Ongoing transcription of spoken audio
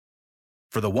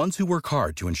For the ones who work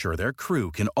hard to ensure their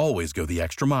crew can always go the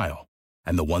extra mile,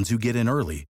 and the ones who get in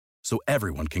early so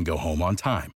everyone can go home on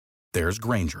time, there's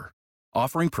Grainger,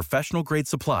 offering professional-grade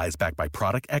supplies backed by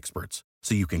product experts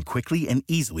so you can quickly and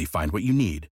easily find what you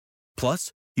need.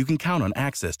 Plus, you can count on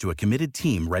access to a committed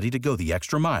team ready to go the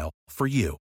extra mile for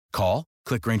you. Call,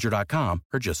 click Grainger.com,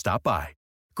 or just stop by.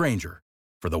 Grainger,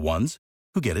 for the ones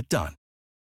who get it done.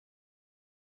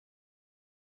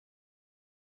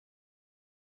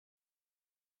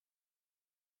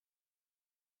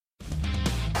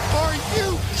 Are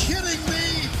you kidding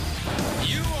me?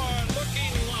 You are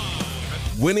looking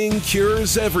live. Winning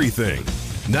cures everything.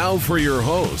 Now for your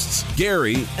hosts,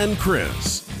 Gary and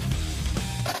Chris.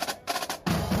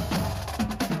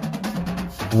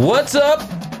 What's up?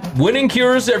 Winning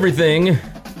cures everything.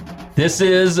 This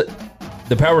is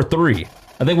the Power 3.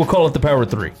 I think we'll call it the Power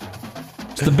 3.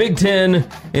 It's the Big Ten,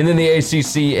 and then the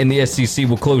ACC and the SEC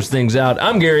will close things out.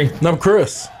 I'm Gary. And I'm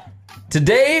Chris.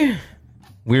 Today,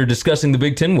 we're discussing the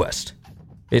Big Ten West.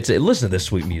 Listen to this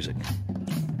sweet music.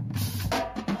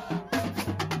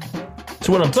 That's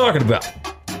what I'm talking about.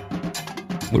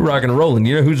 We're rocking and rolling.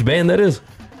 You know whose band that is?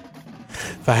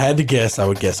 If I had to guess, I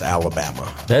would guess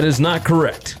Alabama. That is not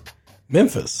correct.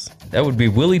 Memphis. That would be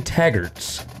Willie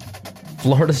Taggart's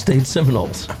Florida State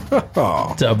Seminoles.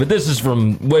 Oh. But this is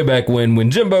from way back when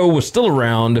Jimbo was still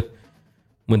around,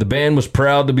 when the band was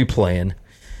proud to be playing.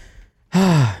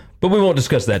 But we won't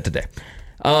discuss that today.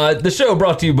 The show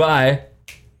brought to you by,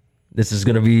 this is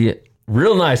going to be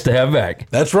real nice to have back,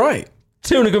 That's right.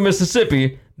 Tunica,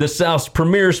 Mississippi, the South's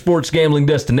premier sports gambling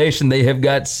destination. They have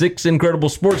got 6 incredible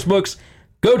sports books.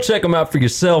 Go check them out for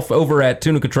yourself over at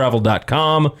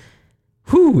tunicatravel.com.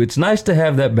 Whew, it's nice to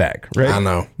have that back, right? I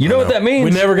know. You know what that means?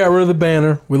 We never got rid of the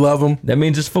banner. We love them. That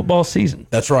means it's football season.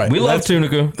 That's right. We love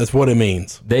Tunica. That's what it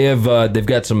means. They've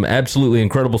got some absolutely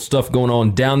incredible stuff going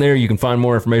on down there. You can find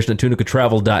more information at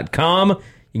tunicatravel.com.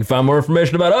 You can find more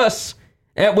information about us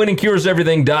at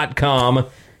winningcureseverything.com.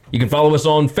 You can follow us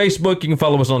on Facebook. You can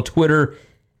follow us on Twitter.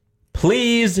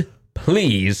 Please,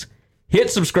 please hit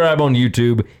subscribe on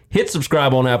YouTube. Hit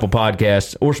subscribe on Apple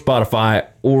Podcasts or Spotify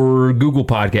or Google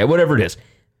Podcast, whatever it is.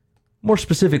 More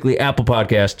specifically, Apple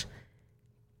Podcast.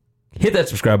 Hit that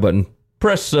subscribe button.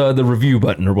 Press the review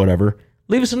button or whatever.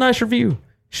 Leave us a nice review.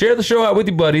 Share the show out with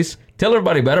your buddies. Tell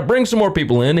everybody about it. Bring some more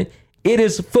people in. It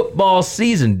is football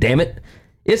season, damn it.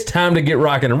 It's time to get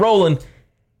rocking and rolling.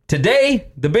 Today,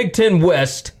 the Big Ten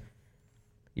West.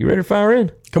 You ready to fire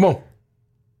in? Come on.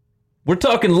 We're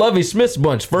talking Lovie Smith's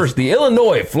bunch first. The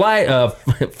Illinois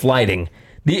Fighting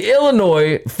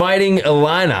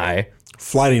Illini.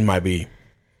 Flighting might be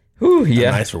Ooh, a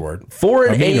yeah. nicer word.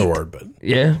 4-8. A meaner word, but.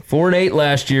 Yeah, 4-8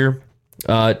 last year.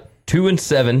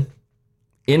 2-7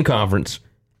 in conference.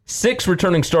 6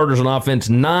 returning starters on offense,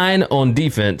 9 on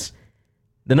defense.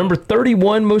 The number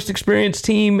 31 most experienced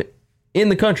team in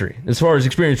the country as far as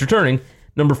experience returning.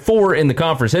 Number 4 in the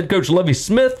conference. Head coach Lovie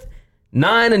Smith,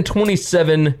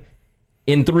 9-27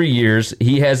 in 3 years.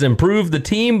 He has improved the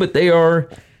team, but they are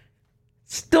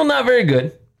still not very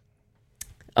good.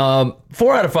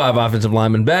 4 out of 5 offensive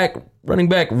linemen back. Running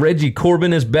back Reggie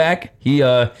Corbin is back. He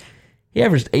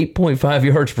averaged 8.5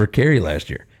 yards per carry last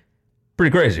year.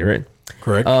 Pretty crazy, right?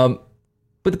 Correct. But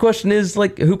the question is,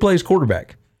 who plays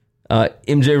quarterback?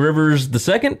 MJ Rivers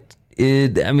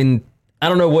II? I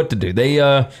don't know what to do.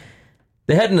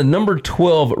 They had a number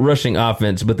 12 rushing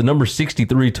offense, but the number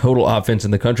 63 total offense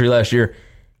in the country last year,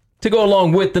 to go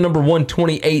along with the number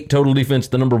 128 total defense,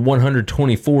 the number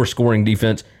 124 scoring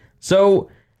defense. So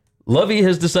Lovie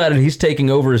has decided he's taking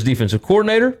over as defensive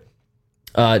coordinator.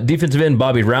 Defensive end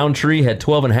Bobby Roundtree had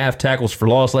 12.5 tackles for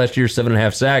loss last year,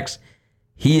 7.5 sacks.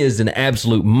 He is an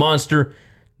absolute monster.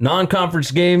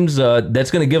 Non-conference games,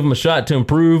 that's going to give him a shot to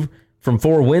improve from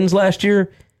 4 wins last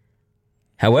year.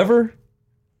 However,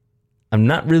 I'm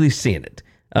not really seeing it.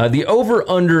 The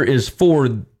over-under is 4,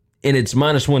 and it's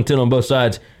 -110 on both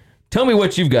sides. Tell me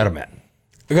what you've got them at.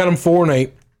 I got them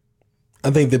 4-8. I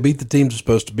think they beat the teams they're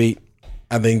supposed to beat.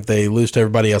 I think they lose to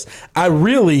everybody else. I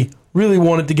really, really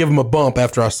wanted to give them a bump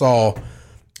after I saw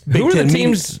Big Who are Ten the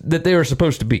teams that they were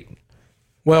supposed to beat?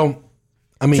 Well,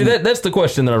 I mean, See, that's the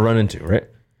question that I run into, right?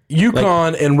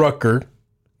 UConn and Rutgers,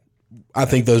 I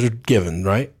think those are given,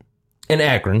 right? And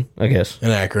Akron, I guess.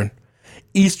 And Akron.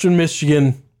 Eastern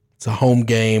Michigan, it's a home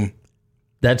game.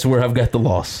 That's where I've got the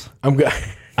loss. I've got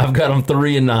them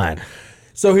 3-9.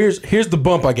 So here's the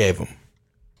bump I gave them.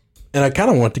 And I kind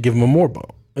of want to give him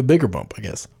a bigger bump, I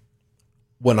guess.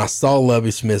 When I saw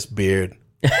Lovie Smith's beard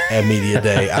at Media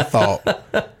Day, I thought,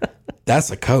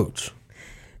 that's a coach.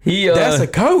 That's a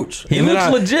coach. He looks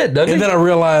legit, doesn't he? And then I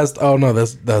realized, oh no,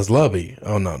 that's Lovie.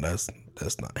 Oh no, that's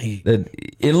That's not he.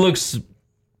 It looks.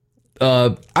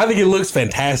 I think it looks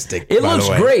fantastic. It by looks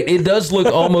the way. great. It does look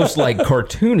almost like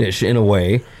cartoonish in a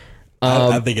way.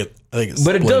 I think it's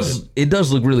But splendid. it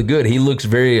does look really good. He looks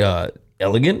very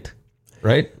elegant,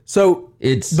 right? So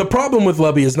It's the problem with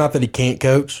Lovey is not that he can't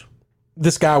coach.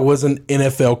 This guy was an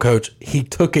NFL coach. He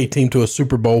took a team to a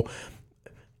Super Bowl.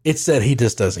 It's that he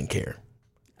just doesn't care.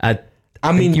 I I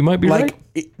think mean, you might be like,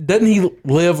 right. Doesn't he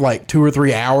live like 2 or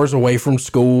 3 hours away from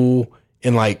school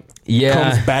and like Yeah.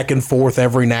 comes back and forth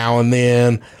every now and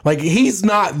then? Like he's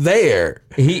not there.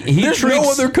 He There's treats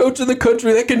no other coach in the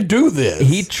country that can do this.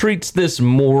 he treats this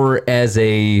more as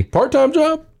a Part-time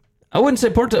job? I wouldn't say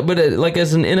part-time, but like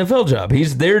as an NFL job.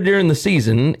 He's there during the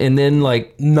season, and then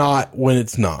like Not when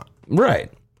it's not.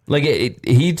 right, like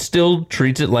he still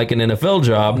treats it like an NFL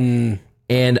job.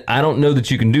 And I don't know that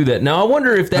you can do that. Now I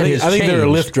wonder if that has I think changed. there are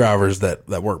Lyft drivers that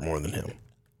work more than him.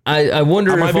 I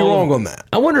wonder I if might be all wrong of, on that.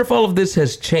 I wonder if all of this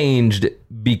has changed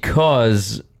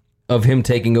because of him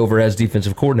taking over as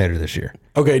defensive coordinator this year.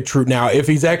 Okay, true. Now, if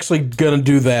he's actually going to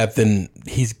do that, then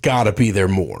he's got to be there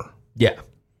more. Yeah.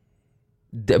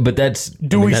 But that's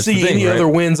Do we see any other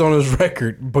wins on his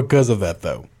record because of that,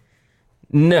 though?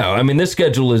 No, I mean this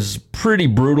schedule is pretty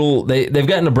brutal. They've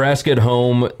got Nebraska at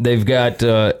home. They've got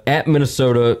at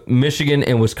Minnesota, Michigan,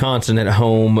 and Wisconsin at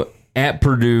home. At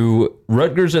Purdue,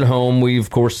 Rutgers at home. We of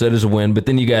course said is a win, but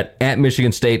then you got at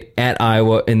Michigan State, at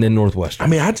Iowa, and then Northwestern. I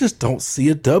mean, I just don't see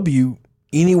a W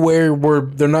anywhere where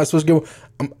they're not supposed to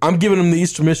go. I'm giving them the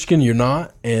Eastern Michigan. You're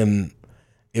not, and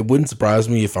it wouldn't surprise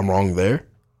me if I'm wrong there.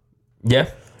 Yeah,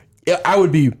 I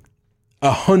would be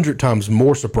 100 times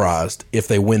more surprised if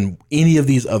they win any of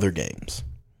these other games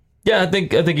yeah. I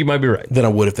think you might be right. than I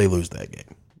would if they lose that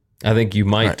game. I think you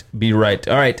might be right.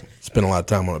 All right. Spend a lot of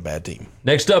time on a bad team.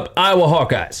 Next up, Iowa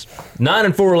Hawkeyes.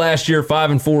 9-4 last year,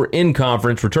 5-4 in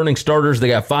conference. Returning starters, they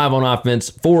got 5 on offense,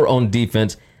 4 on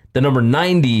defense. The number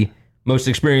 90 most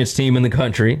experienced team in the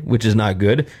country, which is not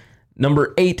good.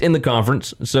 Number 8 in the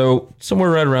conference, so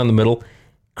somewhere right around the middle.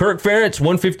 Kirk Ferentz,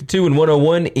 152 and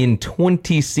 101 in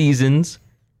 20 seasons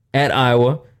at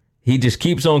Iowa. He just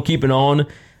keeps on keeping on.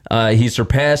 He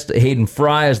surpassed Hayden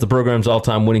Fry as the program's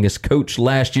all-time winningest coach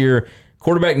last year.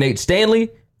 Quarterback Nate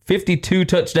Stanley, 52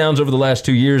 touchdowns over the last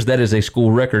 2 years. That is a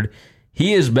school record.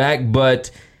 He is back, but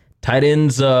tight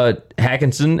ends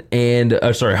Hawkinson and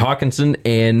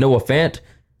Noah Fant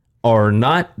are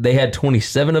not. They had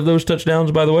 27 of those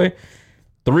touchdowns, by the way.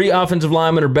 3 offensive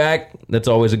linemen are back. That's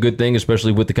always a good thing,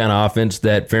 especially with the kind of offense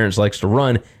that Ferentz likes to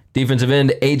run. Defensive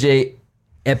end AJ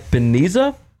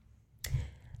Epineza.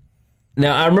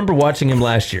 Now, I remember watching him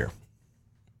last year,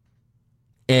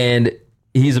 and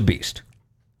he's a beast.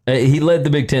 He led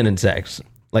the Big Ten in sacks,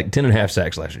 like 10.5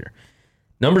 sacks last year.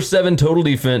 Number 7 total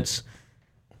defense.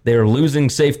 They are losing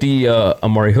safety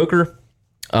Amari Hooker.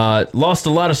 Lost a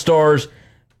lot of stars,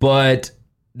 but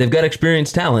they've got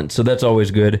experienced talent, so that's always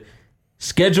good.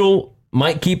 Schedule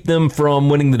might keep them from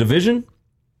winning the division.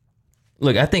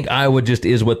 Look, I think Iowa just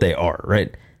is what they are,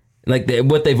 right? Like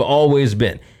what they've always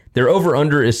been. Their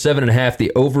over-under is 7.5.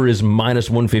 The over is minus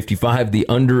 155. The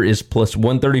under is plus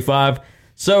 135.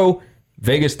 So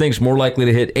Vegas thinks more likely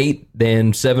to hit 8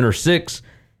 than 7 or 6.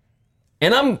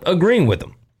 And I'm agreeing with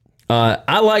them.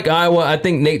 I like Iowa. I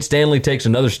think Nate Stanley takes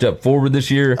another step forward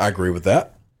this year. I agree with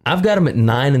that. I've got him at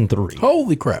 9-3.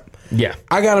 Holy crap. Yeah.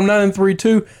 I got him 9-3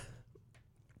 too.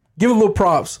 Give a little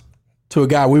props to a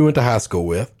guy we went to high school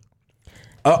with.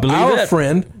 Believe Our that.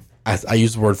 friend, I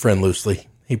use the word friend loosely.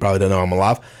 He probably doesn't know I'm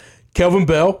alive. Kelvin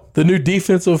Bell, the new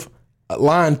defensive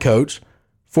line coach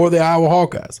for the Iowa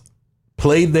Hawkeyes.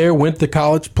 Played there, went to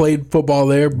college, played football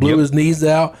there, blew his knees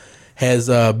out, has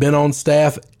been on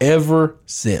staff ever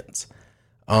since.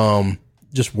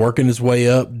 Just working his way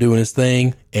up, doing his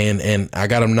thing, and I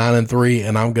got him 9-3,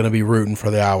 and I'm going to be rooting for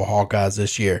the Iowa Hawkeyes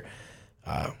this year.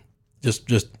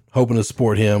 Just hoping to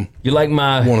support him. You like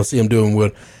Want to see him doing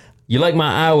good. You like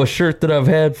my Iowa shirt that I've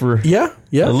had for Yeah.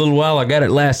 a little while? I got it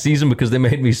last season because they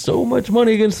made me so much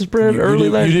money against the spread early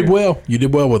last year. You did well. You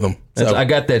did well with them. So, I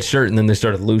got that shirt and then they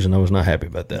started losing. I was not happy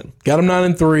about that. got them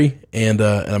 9-3, and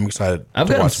I'm excited. I've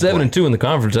to got them watch them play. 7-2 in the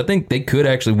conference. I think they could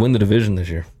actually win the division this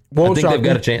year. I think shock they've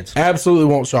got me. a chance.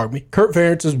 Absolutely won't shock me. Kurt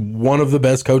Ferentz is one of the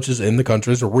best coaches in the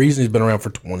country. There's a reason he's been around for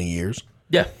 20 years.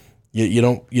 Yeah.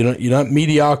 You're not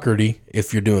mediocrity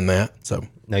if you're doing that. So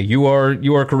Now you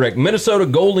are correct. Minnesota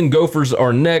Golden Gophers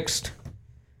are next.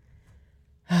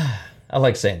 I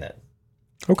like saying that.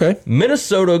 okay,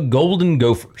 Minnesota Golden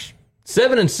Gophers.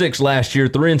 7-6 last year,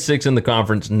 3-6 in the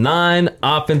conference. 9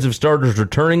 offensive starters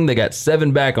returning. They got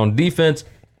 7 back on defense.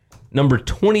 Number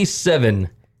 27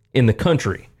 in the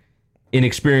country in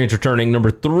experience returning.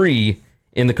 Number 3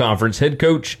 in the conference. Head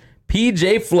coach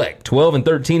PJ Fleck,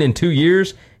 12-13 in 2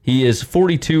 years. He is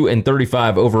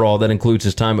 42-35 overall. That includes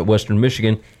his time at Western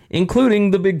Michigan,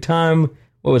 including the big time,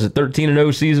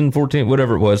 13-0 season, 14,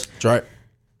 whatever it was. That's right.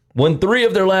 Won 3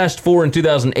 of their last 4 in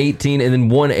 2018 and then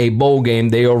won a bowl game.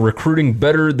 They are recruiting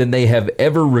better than they have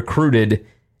ever recruited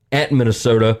at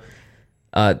Minnesota.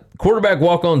 Quarterback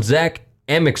walk-on Zach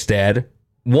Amistad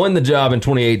won the job in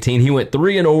 2018. He went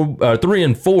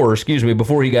 3-4,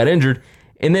 before he got injured.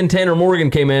 And then Tanner Morgan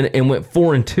came in and went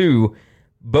 4-2.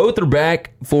 Both are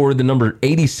back for the number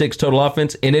 86 total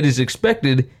offense, and it is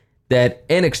expected that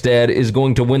Amistad is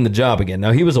going to win the job again.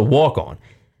 Now, he was a walk-on.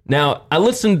 Now, I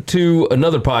listened to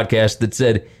another podcast that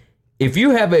said, if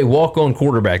you have a walk-on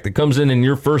quarterback that comes in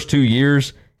your first 2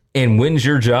 years and wins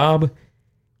your job,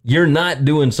 you're not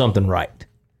doing something right.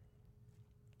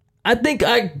 I think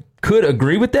I could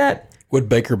agree with that. Would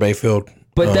Baker Mayfield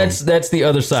But that's the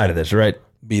other side of this, right?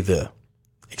 be the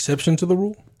exception to the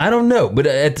rule? I don't know, but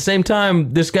at the same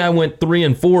time, this guy went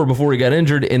 3-4 before he got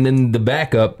injured, and then the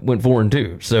backup went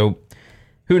 4-2. So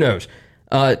who knows?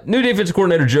 New defensive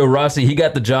coordinator Joe Rossi, he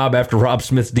got the job after Rob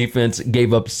Smith's defense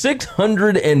gave up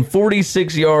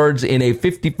 646 yards in a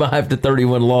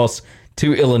 55-31 loss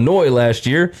to Illinois last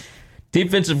year.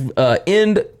 Defensive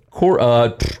end,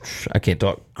 Carter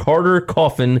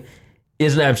Coffin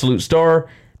is an absolute star.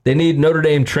 They need Notre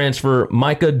Dame transfer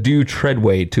Micah Dew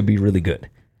Treadway to be really good.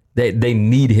 They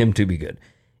need him to be good.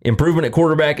 Improvement at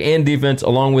quarterback and defense,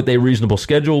 along with a reasonable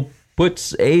schedule,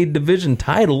 puts a division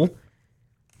title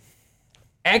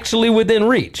actually within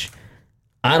reach.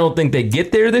 I don't think they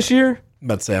get there this year. I'm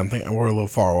about to say, I'm thinking we're a little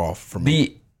far off from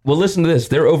Well, listen to this.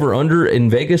 Their over-under in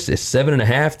Vegas is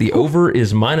 7.5. The over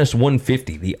is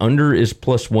 -150. The under is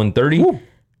 +130. Ooh.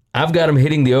 I've got them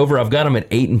hitting the over. I've got them at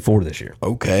 8-4 this year.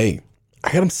 Okay.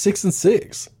 I got them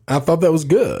 6-6. I thought that was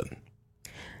good.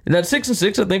 And that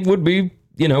 6-6, I think, would be,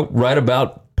 right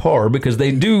about par, because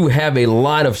they do have a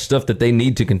lot of stuff that they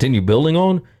need to continue building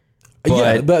on.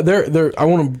 But they're I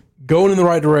want them going in the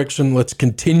right direction. Let's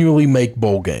continually make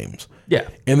bowl games. Yeah.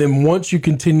 And then once you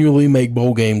continually make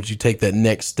bowl games, you take that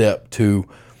next step to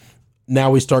now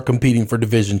we start competing for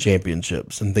division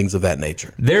championships and things of that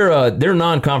nature. Their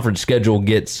non-conference schedule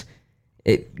gets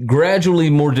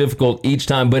gradually more difficult each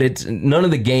time, but none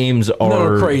of the games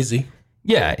are crazy.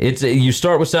 Yeah, you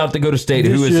start with South Dakota State,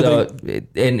 who is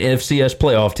an FCS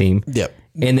playoff team. Yep.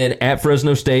 And then at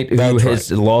Fresno State, who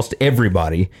has lost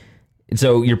everybody. And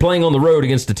so you're playing on the road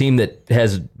against a team that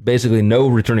has basically no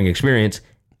returning experience.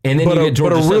 And then you get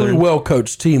Georgia Southern. But a really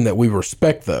well-coached team that we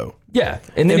respect, though. Yeah.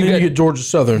 And then you get Georgia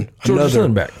Southern. Georgia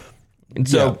Southern back. And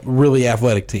so, really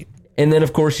athletic team. And then,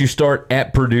 of course, you start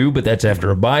at Purdue, but that's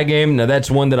after a bye game. Now, that's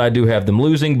one that I do have them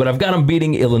losing, but I've got them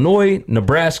beating Illinois,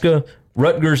 Nebraska,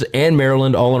 Rutgers, and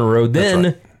Maryland all in a row.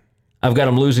 Then I've got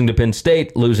them losing to Penn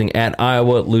State, losing at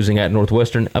Iowa, losing at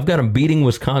Northwestern. I've got them beating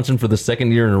Wisconsin for the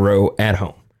second year in a row at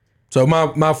home. So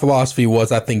my philosophy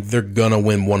was I think they're going to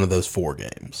win one of those 4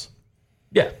 games.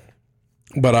 Yeah.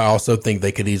 But I also think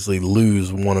they could easily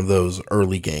lose one of those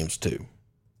early games, too.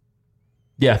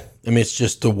 Yeah. I mean, it's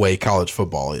just the way college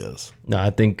football is. No,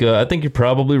 I think you're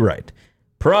probably right.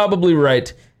 Probably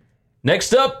right.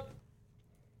 Next up,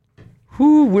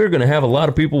 we're going to have a lot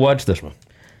of people watch this one.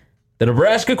 The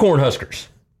Nebraska Cornhuskers.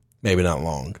 Maybe not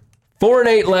long.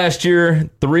 4-8 last year,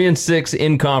 3-6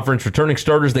 in conference. Returning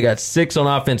starters, they got 6 on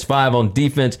offense, 5 on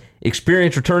defense.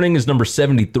 Experience returning is number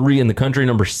 73 in the country,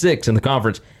 number 6 in the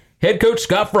conference. Head coach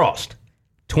Scott Frost,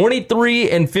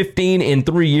 23-15 in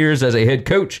 3 years as a head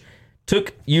coach.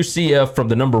 Took UCF from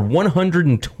the number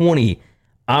 120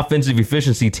 offensive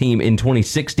efficiency team in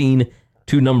 2016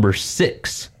 to number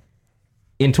 6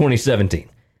 in 2017.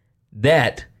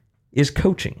 That is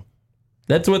coaching.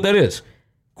 That's what that is.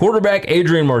 Quarterback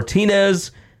Adrian Martinez,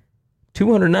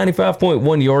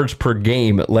 295.1 yards per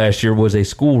game last year was a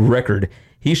school record.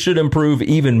 He should improve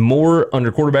even more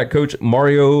under quarterback coach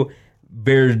Mario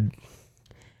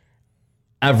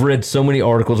I've read so many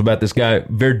articles about this guy.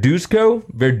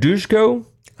 Verduzco.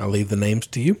 I'll leave the names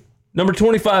to you. Number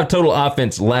 25 total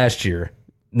offense last year.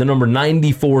 The number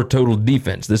 94 total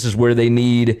defense. This is where they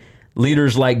need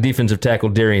leaders like defensive tackle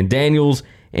Darian Daniels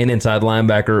and inside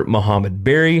linebacker Muhammad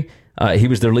Berry. He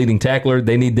was their leading tackler.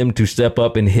 They need them to step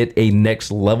up and hit a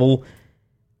next level.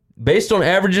 Based on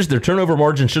averages, their turnover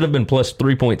margin should have been plus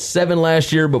 3.7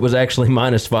 last year, but was actually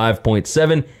minus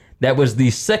 5.7. That was the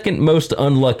second most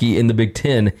unlucky in the Big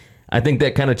Ten. I think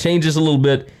that kind of changes a little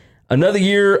bit. Another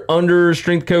year under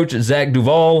strength coach Zach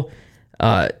Duval.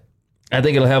 I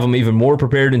think it'll have them even more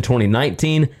prepared in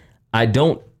 2019. I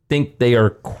don't think they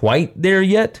are quite there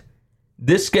yet.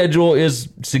 this schedule is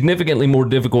significantly more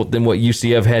difficult than what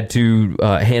UCF had to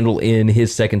handle in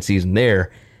his second season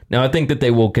there. Now, I think that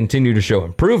they will continue to show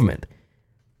improvement.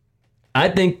 I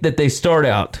think that they start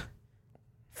out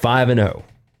 5-0,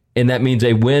 and that means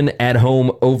a win at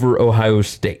home over Ohio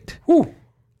State. Whew.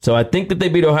 So I think that they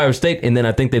beat Ohio State, and then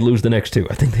I think they lose the next two.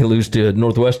 I think they lose to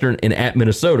Northwestern and at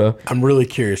Minnesota. I'm really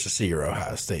curious to see your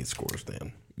Ohio State scores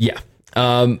then. Yeah.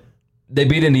 They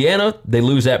beat Indiana. They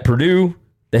lose at Purdue.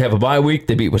 They have a bye week.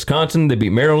 They beat Wisconsin. They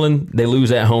beat Maryland. They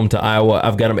lose at home to Iowa.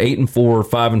 I've got them 8-4,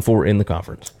 5-4 in the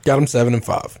conference. Got them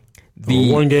 7-5.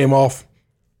 The one game off.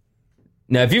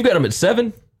 Now, if you've got them at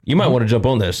 7, you might want to jump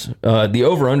on this. The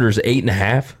over-under is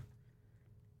 8.5,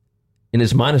 and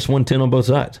it's minus 110 on both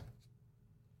sides.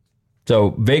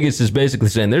 So Vegas is basically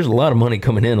saying there's a lot of money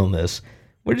coming in on this.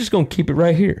 We're just going to keep it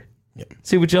right here. Yep.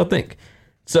 See what y'all think.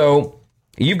 So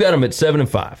you've got them at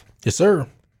 7-5. Yes, sir.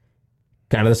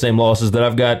 Kind of the same losses that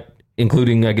I've got,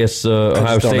 including, I guess, Ohio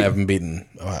I just State. don't have them beaten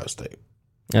Ohio State.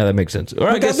 Yeah, that makes sense. Or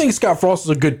I think Scott Frost is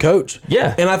a good coach.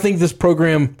 Yeah. And I think this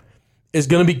program is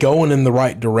going to be going in the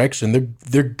right direction.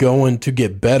 They're going to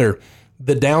get better.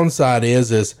 The downside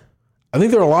is I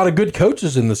think there are a lot of good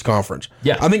coaches in this conference.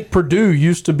 Yeah. I think Purdue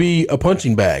used to be a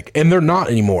punching bag, and they're not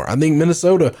anymore. I think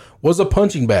Minnesota was a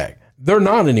punching bag. They're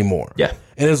not anymore. Yeah.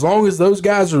 And as long as those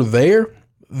guys are there,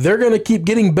 they're going to keep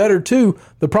getting better too.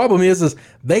 The problem is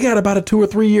they got about a 2 or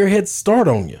 3 year head start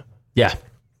on you. Yeah.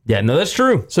 Yeah, no, that's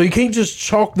true. So you can't just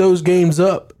chalk those games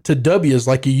up to W's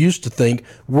like you used to think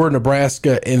we're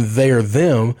Nebraska and they're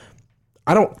them.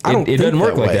 I don't It think doesn't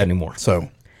work that like way. that anymore. So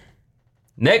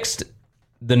Next,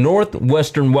 the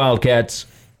Northwestern Wildcats.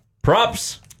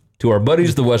 Props to our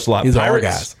buddies, the West Lot these are our Pirates.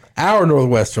 guys. Our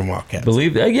Northwestern Wildcats.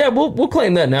 Yeah, we'll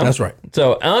claim that now. That's right.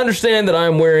 So I understand that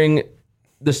I'm wearing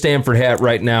the Stanford hat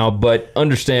right now, but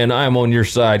understand I am on your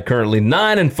side currently.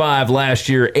 9-5 last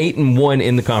year, 8-1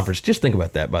 in the conference. Just think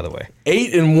about that, by the way.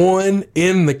 8-1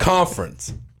 in the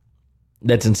conference.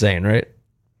 That's insane, right?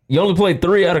 You only played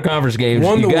 3 out of conference games.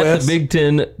 Won You the got West. the Big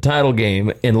Ten title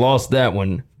game and lost that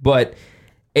one. But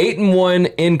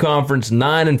 8-1 in conference,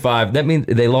 9-5. That means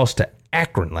they lost to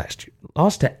Akron last year.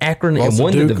 Lost to Akron Lost and to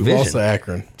won Duke, the division. lost to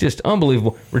Akron. Just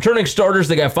unbelievable. Returning starters,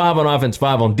 they got 5 on offense,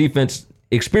 5 on defense.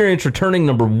 Experience returning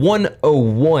number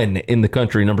 101 in the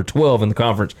country, number 12 in the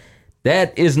conference.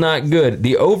 That is not good.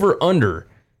 The over-under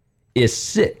is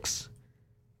 6.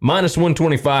 Minus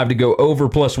 125 to go over,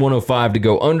 plus 105 to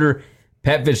go under.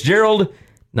 Pat Fitzgerald,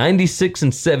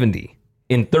 96-70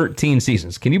 in 13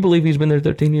 seasons. Can you believe he's been there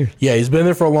 13 years? Yeah, he's been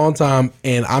there for a long time,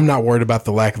 and I'm not worried about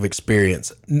the lack of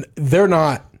experience. They're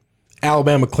not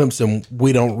Alabama, Clemson.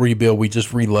 We don't rebuild, we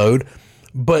just reload.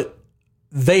 But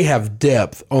they have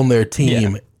depth on their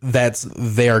team. Yeah. That's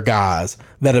their guys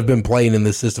that have been playing in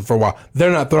this system for a while.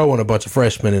 They're not throwing a bunch of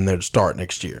freshmen in there to start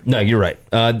next year. No, you're right.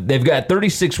 They've got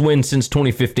 36 wins since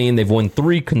 2015. They've won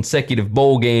 3 consecutive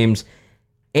bowl games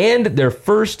and their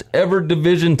first ever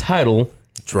division title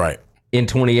That's right. in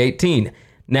 2018.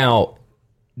 Now,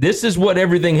 this is what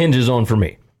everything hinges on for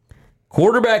me.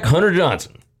 Quarterback Hunter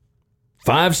Johnson,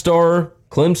 5-star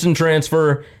Clemson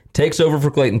transfer, takes over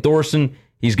for Clayton Thorson.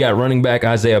 He's got running back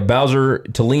Isaiah Bowser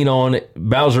to lean on.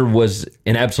 Bowser was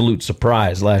an absolute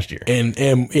surprise last year. And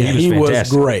he was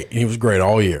fantastic. great. He was great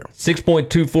all year.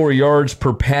 6.24 yards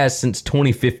per pass since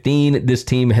 2015. This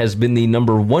team has been the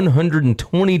number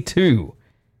 122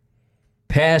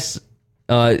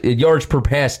 yards per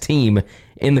pass team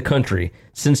in the country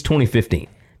since 2015.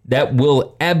 That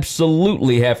will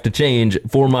absolutely have to change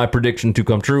for my prediction to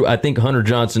come true. I think Hunter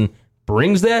Johnson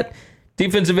brings that.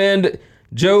 Defensive end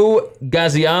Joe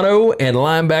Gaziano and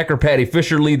linebacker Patty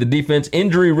Fisher lead the defense.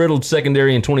 Injury-riddled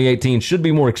secondary in 2018 should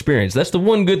be more experienced. That's the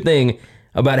one good thing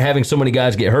about having so many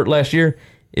guys get hurt last year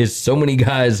is so many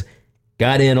guys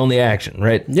got in on the action,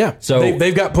 right? Yeah. So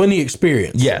they've got plenty of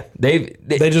experience. yeah, they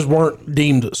They just weren't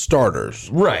deemed starters.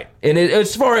 right. And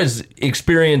as far as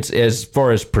experience, as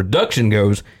far as production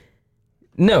goes,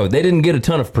 no, they didn't get a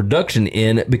ton of production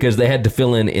in because they had to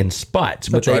fill in spots.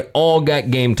 But That's they right. all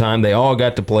got game time. They all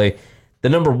got to play. The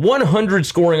number 100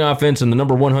 scoring offense and the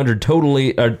number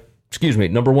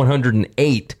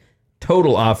 108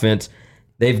 total offense.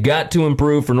 They've got to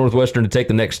improve for Northwestern to take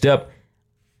the next step.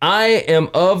 I am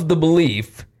of the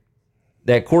belief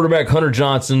that quarterback Hunter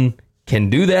Johnson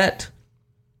can do that.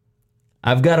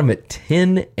 I've got him at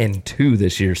 10-2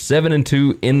 this year,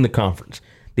 7-2 in the conference.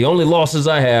 The only losses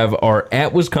I have are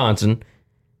at Wisconsin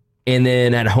and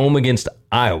then at home against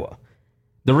Iowa.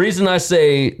 The reason I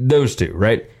say those two,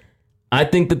 right? I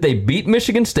think that they beat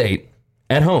Michigan State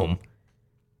at home.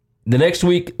 The next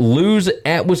week, lose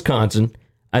at Wisconsin.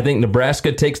 I think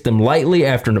Nebraska takes them lightly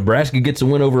after Nebraska gets a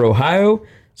win over Ohio.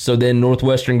 So then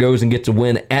Northwestern goes and gets a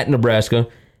win at Nebraska.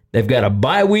 They've got a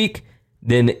bye week.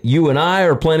 Then you and I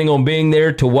are planning on being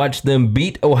there to watch them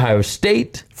beat Ohio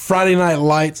State. Friday Night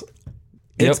Lights.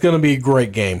 It's going to be a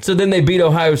great game. So then they beat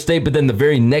Ohio State, but then the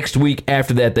very next week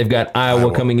after that, they've got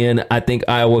Iowa coming in. I think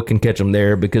Iowa can catch them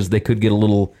there because they could get a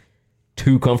little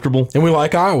too comfortable. And we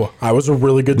like Iowa. Iowa's a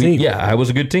really good team. Yeah, Iowa's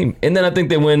a good team. And then I think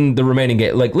they win the remaining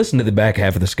game. Like, listen to the back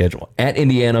half of the schedule. At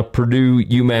Indiana, Purdue,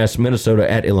 UMass, Minnesota,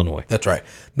 at Illinois. That's right.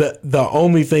 The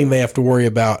only thing they have to worry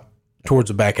about towards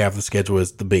the back half of the schedule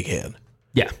is the Big Head.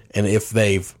 Yeah. And if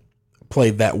they've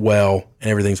played that well and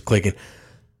everything's clicking.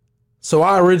 So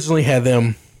I originally had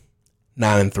them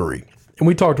 9-3. And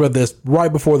we talked about this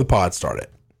right before the pod started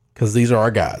because these are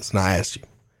our guys. And I asked you.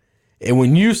 And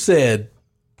when you said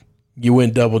you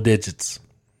went double digits,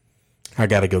 I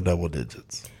got to go double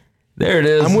digits. There it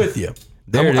is. I'm with you.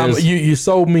 There it is. You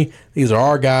sold me. These are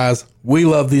our guys. We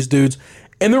love these dudes.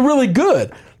 And they're really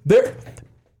good.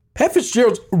 Pat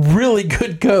Fitzgerald's a really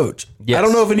good coach. Yes. I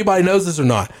don't know if anybody knows this or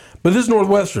not, but this is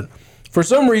Northwestern. For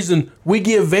some reason, we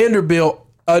give Vanderbilt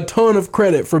a ton of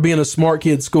credit for being a smart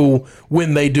kid school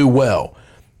when they do well.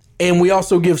 And we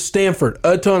also give Stanford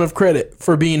a ton of credit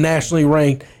for being nationally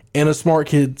ranked and a smart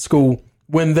kid school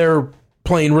when they're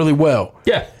playing really well.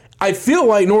 Yeah. I feel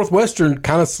like Northwestern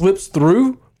kind of slips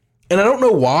through, and I don't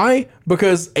know why,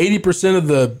 because 80% of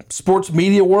the sports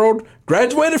media world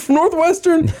graduated from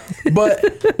Northwestern.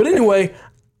 But anyway,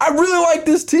 I really like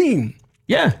this team.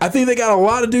 Yeah. I think they got a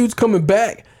lot of dudes coming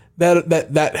back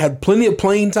that had plenty of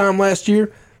playing time last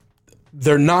year.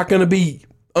 They're not going to be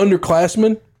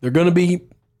underclassmen. They're going to be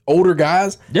older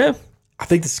guys. Yeah. I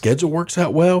think the schedule works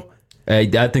out well. I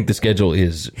think the schedule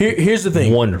is Here's the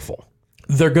thing. wonderful.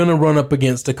 They're going to run up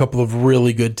against a couple of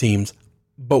really good teams.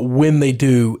 But when they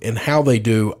do and how they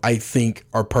do, I think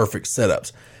are perfect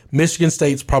setups. Michigan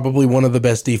State's probably one of the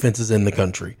best defenses in the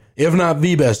country, if not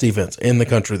the best defense in the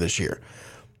country this year.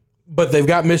 But they've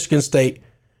got Michigan State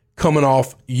coming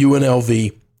off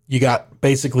UNLV. You got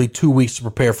basically 2 weeks to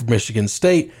prepare for Michigan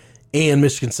State, and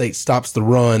Michigan State stops the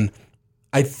run.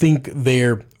 I think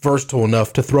they're versatile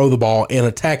enough to throw the ball and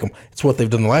attack them. It's what they've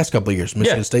done the last couple of years.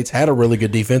 Michigan State's had a really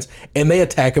good defense, and they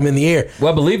attack them in the air.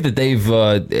 Well, I believe that they've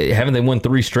haven't they won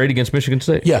 3 straight against Michigan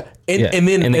State? Yeah, and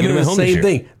then the same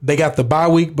thing. They got the bye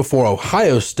week before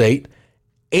Ohio State,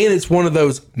 and it's one of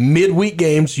those midweek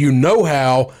games. You know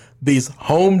how these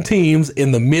home teams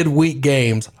in the midweek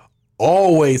games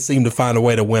always seem to find a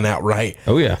way to win outright.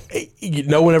 Oh, yeah.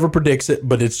 No one ever predicts it,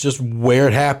 but it's just where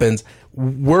it happens.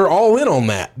 We're all in on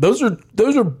that. Those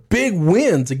are big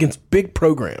wins against big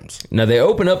programs. Now, they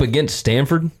open up against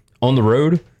Stanford on the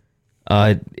road.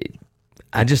 I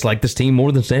just like this team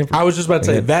more than Stanford. I was just about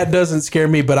to say, that doesn't scare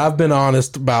me, but I've been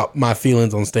honest about my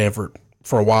feelings on Stanford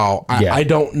for a while. I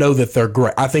don't know that they're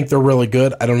great. I think they're really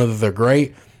good. I don't know that they're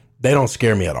great. They don't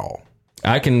scare me at all.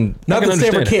 Not that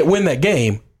Stanford can't win that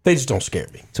game. They just don't scare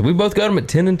me. So we both got them at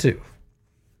 10-2.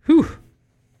 Whew.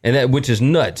 And that, which is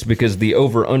nuts because the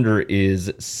over-under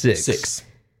is 6.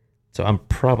 So I'm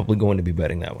probably going to be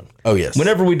betting that one. Oh, yes.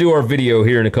 Whenever we do our video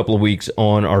here in a couple of weeks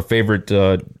on our favorite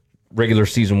regular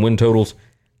season win totals,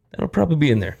 that'll probably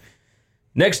be in there.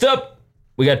 Next up,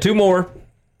 we got 2 more.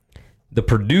 The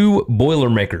Purdue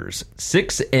Boilermakers,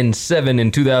 6-7 in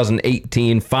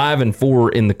 2018,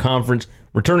 5-4 in the conference.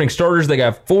 Returning starters, they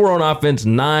got 4 on offense,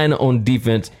 9 on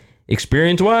defense.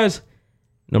 Experience-wise,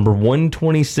 number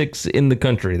 126 in the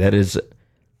country. That is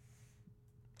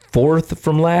 4th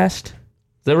from last. Is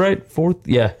that right? 4th?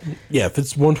 Yeah. Yeah, if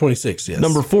it's 126, yes.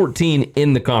 Number 14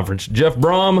 in the conference. Jeff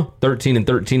Brom,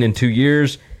 13-13 in 2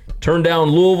 years. Turned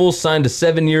down Louisville, signed a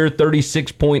 7-year,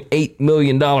 $36.8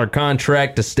 million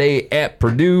contract to stay at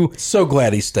Purdue. So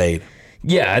glad he stayed.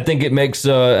 Yeah, I think it makes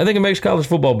college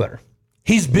football better.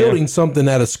 He's building something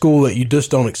at a school that you just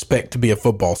don't expect to be a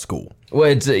football school. Well,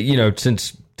 it's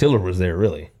since Tiller was there,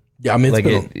 really. Yeah, I mean,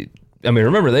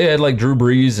 remember they had like Drew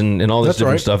Brees and all this That's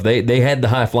different right. stuff. They had the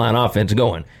high flying offense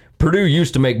going. Purdue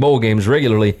used to make bowl games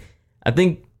regularly. I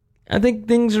think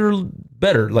things are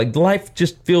better. Like life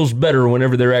just feels better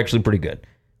whenever they're actually pretty good,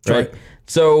 right?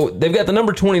 So they've got the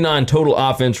number 29 total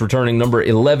offense, returning number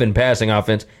 11 passing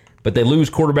offense, but they lose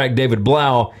quarterback David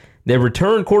Blau. They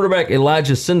return quarterback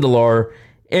Elijah Sindelar,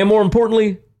 and more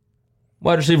importantly,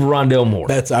 wide receiver Rondale Moore.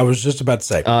 I was just about to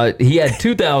say. He had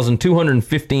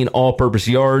 2,215 all-purpose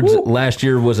yards. Woo. Last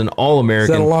year was an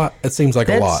All-American. Is that a lot? It seems like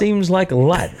a lot. That seems like a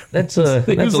lot. That's a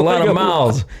lot of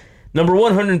miles. Number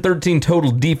 113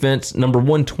 total defense. Number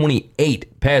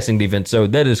 128 passing defense. So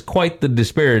that is quite the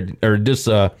disparity, or just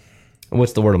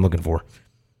what's the word I'm looking for?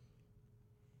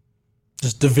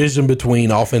 Just division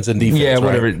between offense and defense. Yeah,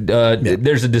 whatever. Right?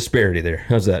 There's a disparity there.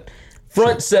 How's that?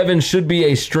 Front seven should be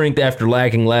a strength after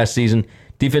lacking last season.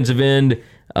 Defensive end,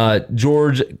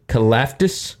 George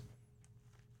Kalafdis,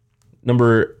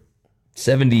 number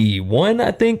 71,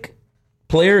 I think,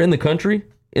 player in the country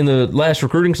in the last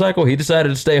recruiting cycle. He decided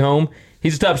to stay home.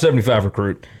 He's a top 75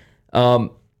 recruit.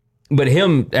 But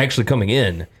him actually coming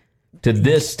in to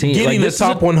this team. Getting the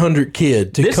top 100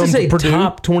 kid to come to Purdue. This is a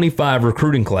top 25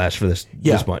 recruiting class for this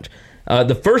bunch.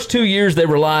 The first 2 years, they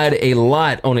relied a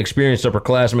lot on experienced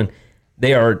upperclassmen.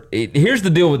 Here's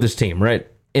the deal with this team, right?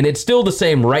 And it's still the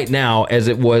same right now as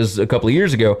it was a couple of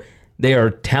years ago. They are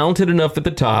talented enough at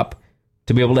the top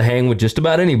to be able to hang with just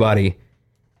about anybody,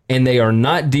 and they are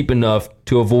not deep enough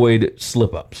to avoid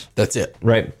slip-ups. That's it.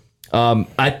 Right?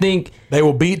 I think they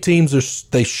will beat teams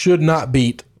they should not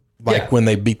beat, when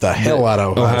they beat the hell out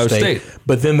of Ohio State.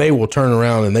 But then they will turn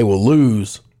around and they will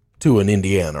lose to an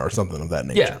Indiana or something of that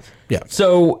nature. Yeah.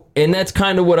 So, and that's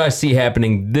kind of what I see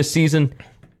happening this season.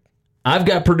 I've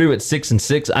got Purdue at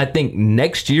 6-6. I think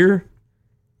next year,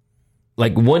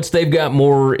 once they've got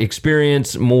more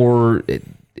experience,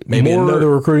 maybe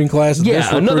another recruiting class.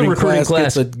 Yeah, another recruiting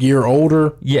class gets a year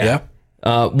older. Yeah.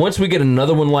 Once we get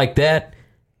another one like that,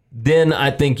 then I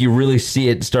think you really see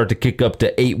it start to kick up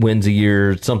to 8 wins a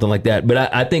year, something like that.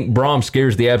 But I think Brom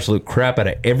scares the absolute crap out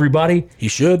of everybody. He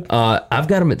should. I've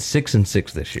got him at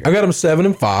 6-6 this year. I got him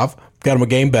 7-5. Got him a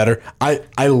game better. I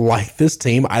like this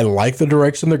team. I like the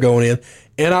direction they're going in.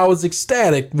 And I was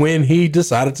ecstatic when he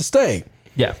decided to stay.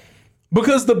 Yeah.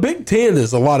 Because the Big Ten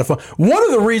is a lot of fun. One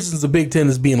of the reasons the Big Ten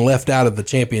is being left out of the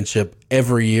championship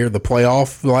every year, the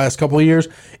playoff the last couple of years,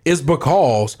 is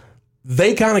because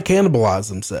they kind of cannibalize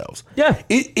themselves. Yeah.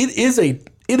 It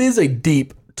is a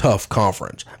deep, tough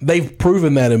conference. They've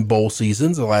proven that in bowl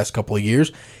seasons the last couple of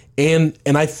years. And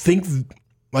I think,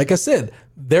 like I said,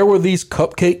 there were these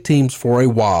cupcake teams for a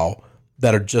while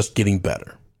that are just getting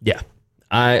better. Yeah,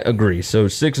 I agree. So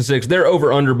 6-6. Their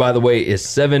over-under, by the way, is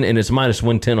 7, and it's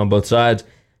 -110 on both sides.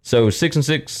 So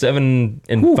 6-6,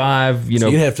 7-5. So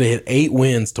you'd have to hit 8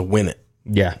 wins to win it.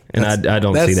 Yeah, and I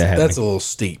don't see that happening. That's a little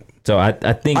steep. So I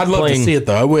think I'd love to see it,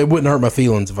 though. It wouldn't hurt my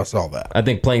feelings if I saw that. I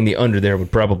think playing the under there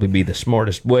would probably be the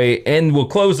smartest way. And we'll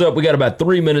close up. We got about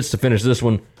 3 minutes to finish this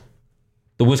one.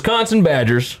 The Wisconsin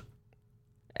Badgers.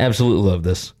 Absolutely love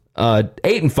this.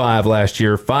 8-5 last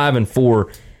year,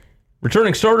 5-4.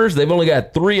 Returning starters, they've only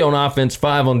got 3 on offense,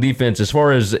 5 on defense. As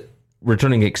far as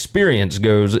returning experience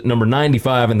goes, number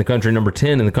 95 in the country, number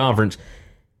 10 in the conference.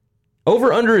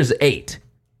 Over-under is 8.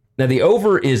 Now, the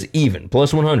over is even,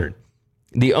 plus 100.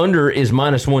 The under is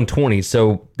 -120,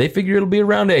 so they figure it'll be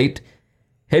around 8.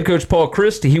 Head coach Paul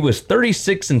Chryst, he was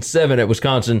 36-7 at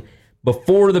Wisconsin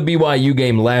before the BYU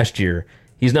game last year.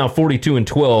 He's now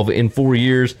 42-12 in 4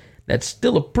 years. That's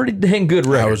still a pretty dang good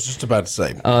record. I was just about to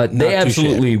say. They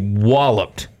absolutely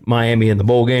walloped Miami in the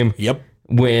bowl game. Yep.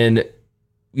 When,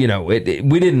 we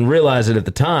didn't realize it at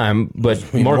the time, but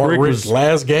Mark Richt's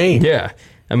last game. Yeah.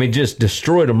 I mean, just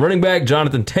destroyed him. Running back,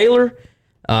 Jonathan Taylor.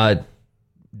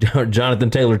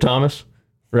 Jonathan Taylor Thomas,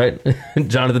 right?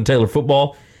 Jonathan Taylor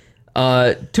football.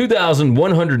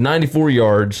 2,194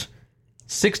 yards,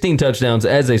 16 touchdowns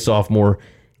as a sophomore.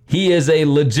 He is a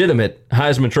legitimate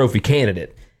Heisman Trophy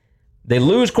candidate. They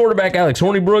lose quarterback Alex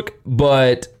Hornibrook,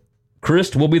 but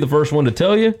Chryst will be the first one to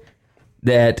tell you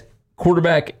that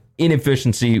quarterback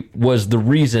inefficiency was the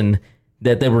reason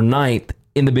that they were 9th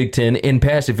in the Big Ten in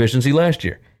pass efficiency last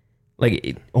year.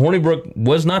 Hornibrook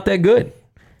was not that good.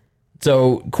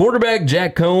 So quarterback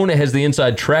Jack Cohn has the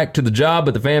inside track to the job,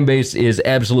 but the fan base is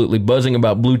absolutely buzzing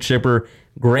about blue chipper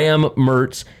Graham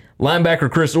Mertz.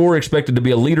 Linebacker Chris Orr expected to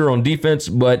be a leader on defense,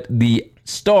 but the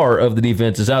star of the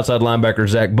defense is outside linebacker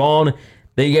Zach Bond.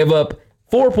 They gave up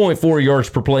 4.4 yards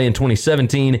per play in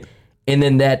 2017, and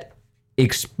then that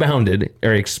expanded,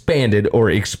 or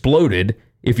exploded,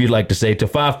 if you'd like to say, to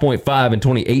 5.5 in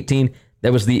 2018.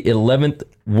 That was the 11th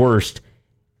worst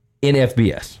in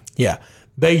FBS. Yeah.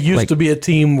 They used to be a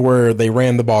team where they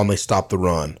ran the ball and they stopped the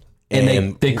run.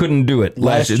 And they couldn't do it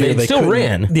last year. They still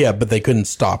ran. Yeah, but they couldn't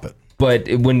stop it. But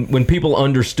when people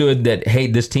understood that, hey,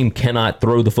 this team cannot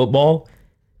throw the football,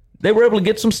 they were able to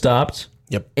get some stops.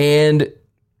 Yep. And,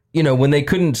 when they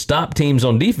couldn't stop teams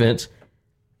on defense,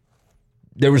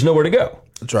 there was nowhere to go.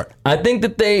 That's right. I think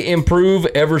that they improve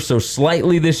ever so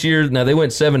slightly this year. Now, they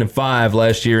went 7-5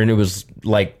 last year, and it was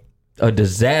like a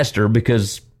disaster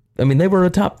because, they were a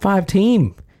top 5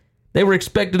 team. They were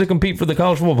expected to compete for the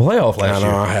college football playoff last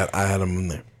year. I had them in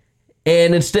there.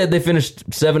 And instead, they finished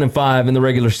 7-5 in the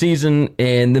regular season,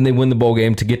 and then they win the bowl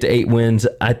game to get to 8 wins.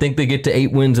 I think they get to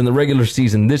 8 wins in the regular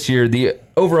season this year. The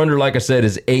over-under, like I said,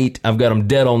 is 8. I've got them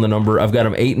dead on the number. I've got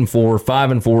them 8-4,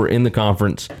 5-4 in the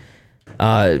conference.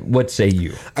 What say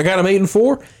you? I got them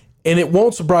 8-4, and it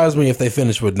won't surprise me if they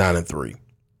finish with 9-3.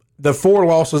 The 4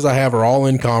 losses I have are all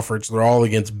in conference. They're all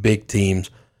against big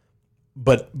teams.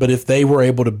 But if they were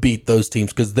able to beat those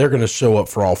teams, because they're going to show up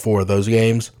for all 4 of those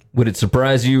games. Would it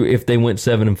surprise you if they went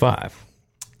 7-5?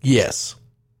 Yes.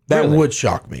 That Really? would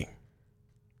shock me.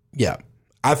 Yeah.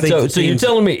 I think So you're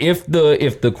telling me if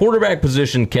the quarterback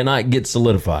position cannot get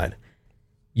solidified,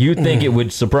 you think it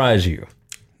would surprise you?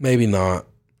 maybe not.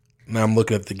 Now I'm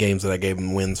looking at the games that I gave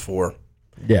them wins for.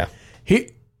 Yeah.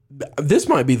 This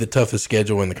might be the toughest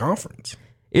schedule in the conference.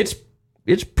 It's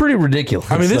pretty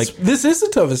ridiculous. I mean, this is the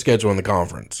toughest schedule in the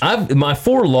conference. My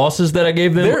 4 losses that I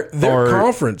gave them Their are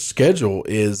conference schedule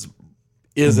is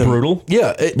brutal.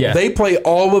 Yeah, Yeah. They play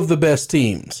all of the best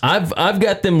teams. I've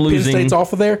got them Penn losing. State's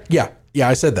off of there. Yeah,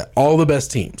 I said that. All the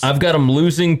best teams. I've got them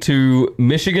losing to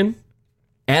Michigan,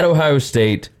 at Ohio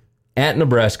State, at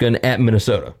Nebraska, and at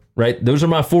Minnesota. Right? Those are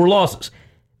my 4 losses.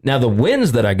 Now the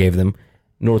wins that I gave them: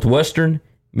 Northwestern,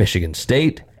 Michigan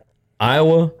State,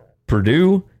 Iowa,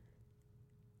 Purdue,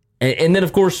 and then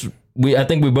of course I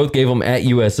think we both gave them at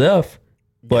USF.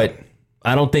 But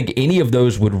I don't think any of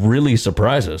those would really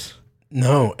surprise us.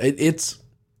 No, it's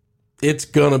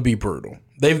gonna be brutal.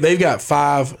 They've got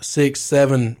 5, 6,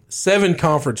 7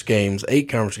 conference games, 8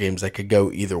 conference games that could go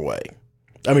either way.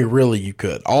 I mean, really, you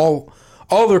could. All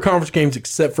their conference games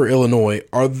except for Illinois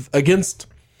are against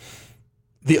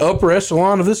the upper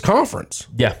echelon of this conference.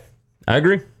 Yeah, I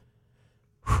agree.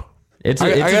 I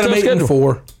got them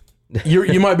 8-4.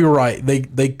 You might be right.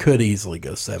 They could easily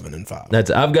go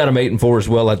 7-5. I've got them 8-4 as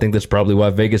well. I think that's probably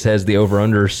why Vegas has the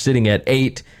over/under sitting at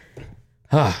 8.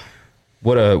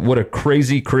 What a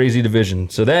crazy division.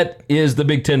 So that is the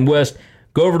Big Ten West.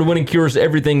 Go over to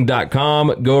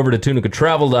winningcureseverything.com. Go over to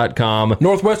tunicatravel.com.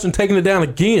 Northwestern taking it down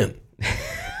again.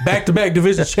 Back-to-back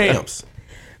division champs.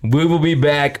 We will be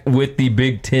back with the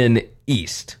Big Ten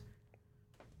East.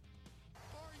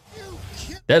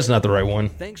 That's not the right one.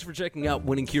 Thanks for checking out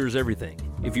Winning Cures Everything.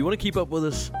 If you want to keep up with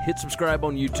us, hit subscribe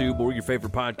on YouTube or your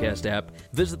favorite podcast app.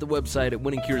 Visit the website at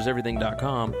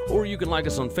winningcureseverything.com, or you can like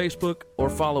us on Facebook or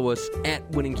follow us at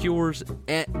Winning Cures,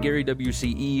 at Gary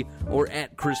WCE, or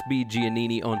at Chris B.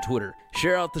 Giannini on Twitter.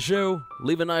 Share out the show,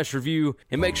 leave a nice review,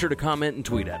 and make sure to comment and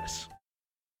tweet at us.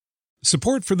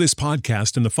 Support for this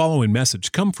podcast and the following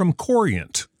message come from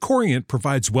Corient. Corient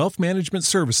provides wealth management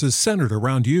services centered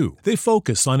around you. They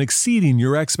focus on exceeding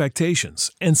your expectations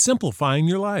and simplifying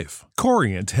your life.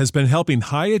 Corient has been helping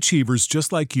high achievers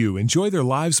just like you enjoy their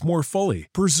lives more fully,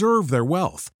 preserve their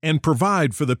wealth, and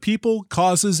provide for the people,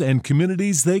 causes, and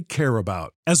communities they care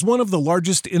about. As one of the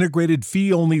largest integrated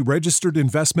fee-only registered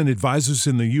investment advisors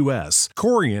in the U.S.,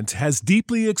 Corient has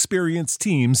deeply experienced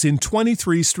teams in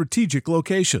 23 strategic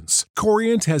locations.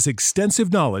 Corient has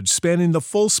extensive knowledge spanning the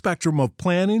full spectrum of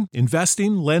planning,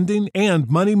 investing, lending, and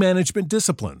money management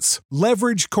disciplines.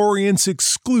 Leverage Corient's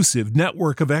exclusive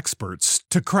network of experts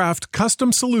to craft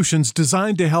custom solutions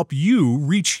designed to help you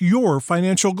reach your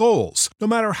financial goals, no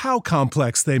matter how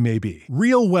complex they may be.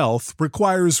 Real wealth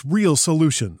requires real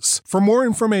solutions. For more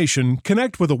information,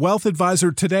 connect with a wealth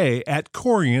advisor today at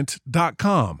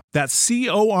Corient.com. That's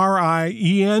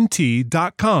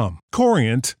Corient.com.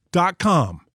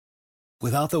 Corient.com.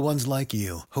 Without the ones like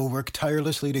you, who work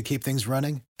tirelessly to keep things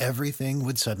running, everything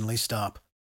would suddenly stop.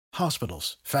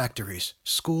 Hospitals, factories,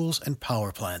 schools, and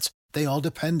power plants, they all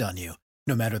depend on you.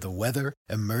 No matter the weather,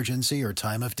 emergency, or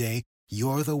time of day,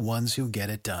 you're the ones who get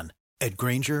it done. At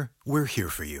Grainger, we're here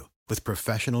for you with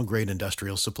professional-grade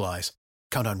industrial supplies.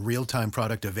 Count on real-time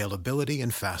product availability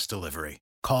and fast delivery.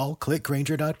 Call, click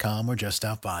Grainger.com, or just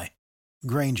stop by.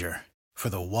 Grainger, for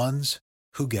the ones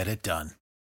who get it done.